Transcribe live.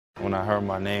When I heard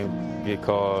my name get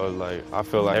called, like, I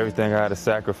feel like everything I had to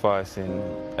sacrifice and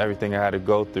everything I had to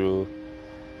go through,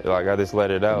 like, I just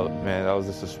let it out. Man, that was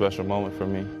just a special moment for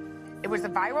me. It was a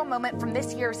viral moment from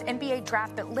this year's NBA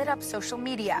draft that lit up social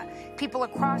media. People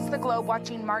across the globe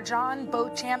watching MarJon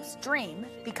Beauchamp's dream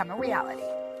become a reality.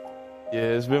 Yeah,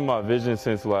 it's been my vision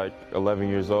since like 11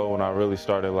 years old when I really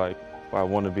started, like, I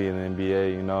want to be in the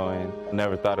NBA, you know, and I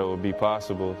never thought it would be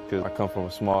possible because I come from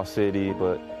a small city,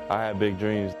 but I had big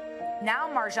dreams. Now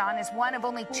MarJon is one of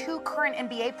only 2 current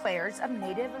NBA players of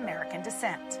Native American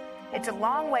descent. It's a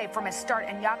long way from his start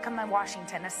in Yakima,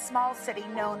 Washington, a small city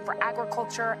known for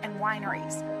agriculture and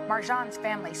wineries. MarJon's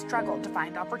family struggled to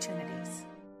find opportunities.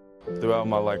 Throughout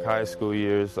my high school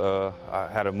years, I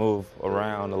had to move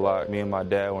around a lot. Me and my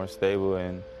dad weren't stable,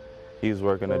 and he was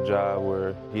working a job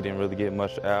where he didn't really get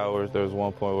much hours. There was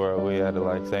one point where we had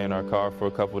to stay in our car for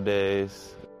a couple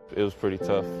days. It was pretty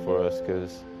tough for us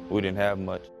because we didn't have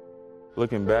much.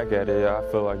 Looking back at it, I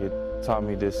feel like it taught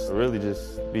me really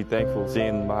just be thankful.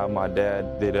 Seeing how my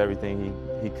dad did everything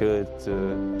he could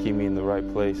to keep me in the right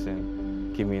place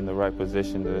and keep me in the right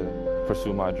position to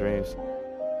pursue my dreams.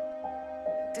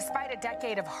 Despite a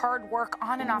decade of hard work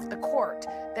on and off the court,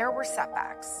 there were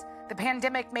setbacks. The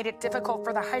pandemic made it difficult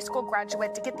for the high school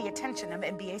graduate to get the attention of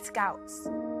NBA scouts.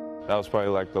 That was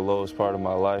probably the lowest part of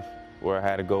my life, where I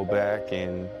had to go back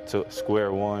and to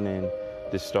square one and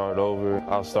just start over.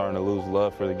 I was starting to lose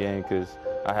love for the game because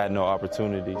I had no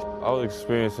opportunities. I was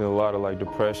experiencing a lot of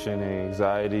depression and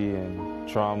anxiety and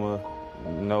trauma,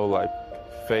 no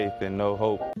faith and no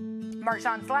hope.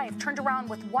 MarJon's life turned around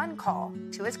with one call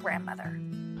to his grandmother.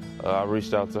 I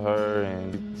reached out to her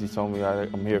and she told me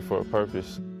I'm here for a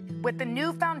purpose. With the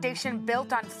new foundation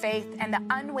built on faith and the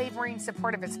unwavering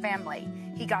support of his family,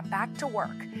 he got back to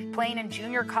work, playing in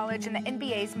junior college in the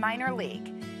NBA's minor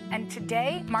league. And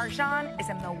today, MarJon is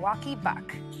a Milwaukee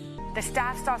Buck. The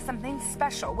staff saw something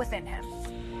special within him.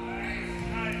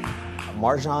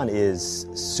 MarJon is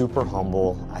super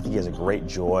humble. I think he has a great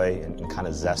joy and kind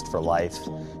of zest for life.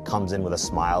 Comes in with a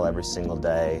smile every single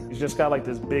day. He's just got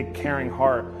this big caring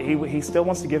heart. He still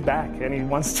wants to give back, and he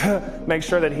wants to make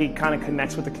sure that he kind of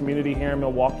connects with the community here in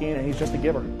Milwaukee, and he's just a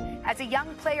giver. As a young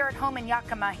player at home in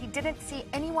Yakima, he didn't see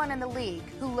anyone in the league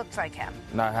who looked like him.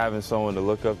 Not having someone to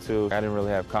look up to, I didn't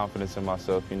really have confidence in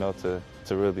myself,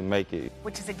 to really make it.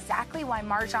 Which is exactly why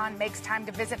MarJon makes time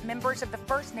to visit members of the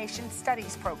First Nations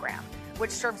Studies program, which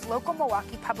serves local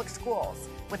Milwaukee public schools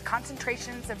with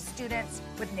concentrations of students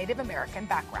with Native American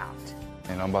background.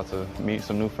 And I'm about to meet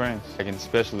some new friends. And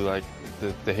especially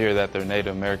to hear that they're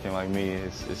Native American like me,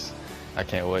 I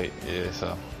can't wait. Yeah,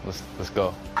 so let's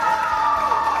go.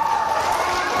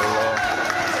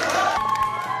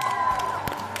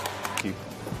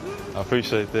 I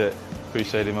appreciate that.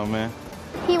 Appreciate it, my man.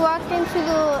 He walked into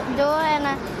the door and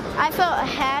I felt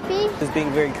happy. Just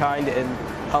being very kind and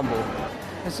humble.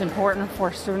 It's important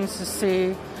for students to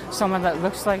see someone that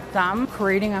looks like them,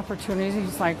 creating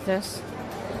opportunities like this,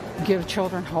 give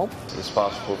children hope. It's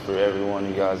possible for every one of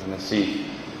you guys in the seat.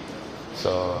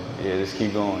 So, yeah, just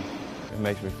keep going. It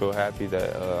makes me feel happy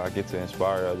that I get to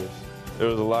inspire others. There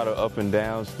was a lot of up and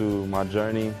downs through my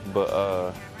journey,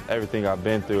 but everything I've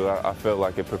been through, I felt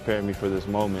like it prepared me for this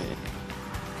moment.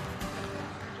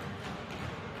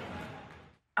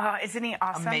 Isn't he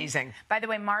awesome? Amazing. By the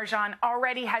way, MarJon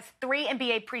already has 3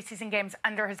 NBA preseason games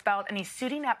under his belt, and he's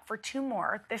suiting up for 2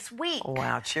 more this week.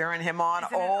 Wow, cheering him on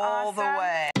Isn't it all the awesome?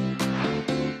 way.